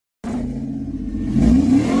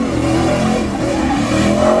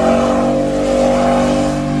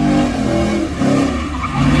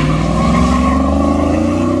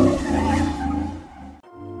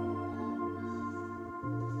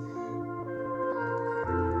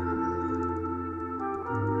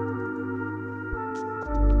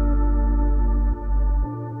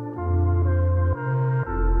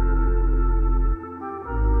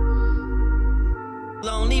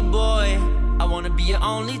be your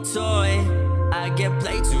only toy. I get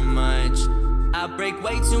played too much, I break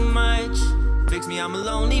way too much. Fix me, I'm a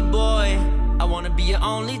lonely boy. I wanna be your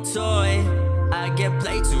only toy. I get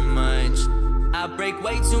played too much, I break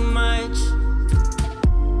way too much.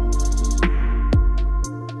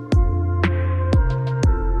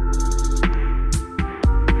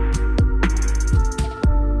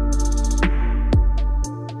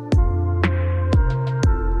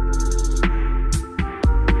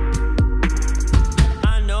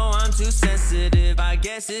 I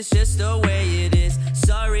guess it's just the way it is.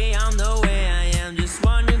 Sorry, I'm the way I am. Just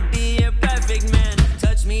wanna be a perfect man.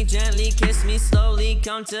 Touch me gently, kiss me slowly.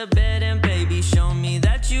 Come to bed and baby, show me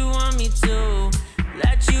that you want me to.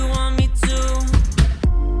 That you want me to.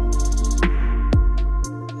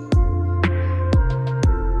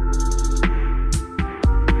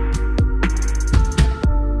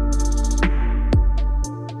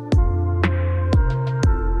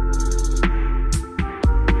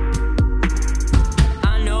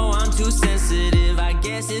 Sensitive, I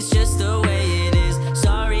guess it's just the way it is.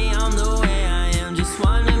 Sorry, I'm the way I am. Just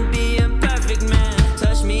wanna be a perfect man.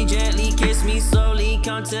 Touch me gently, kiss me slowly.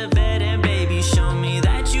 Come to bed and baby, show me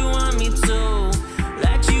that you want me to.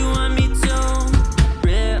 That you want me to.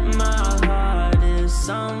 Rip my heart is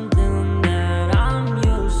something that I'm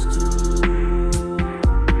used to.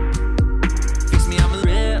 Fix me, I'ma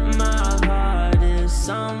rip my heart is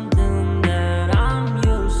something that I'm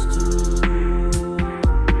used to.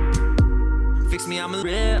 Fix me, I'ma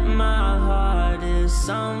rip my heart is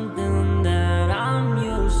something that I'm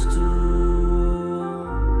used to.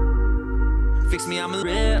 Fix me, I'ma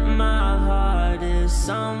rip my heart is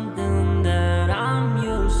something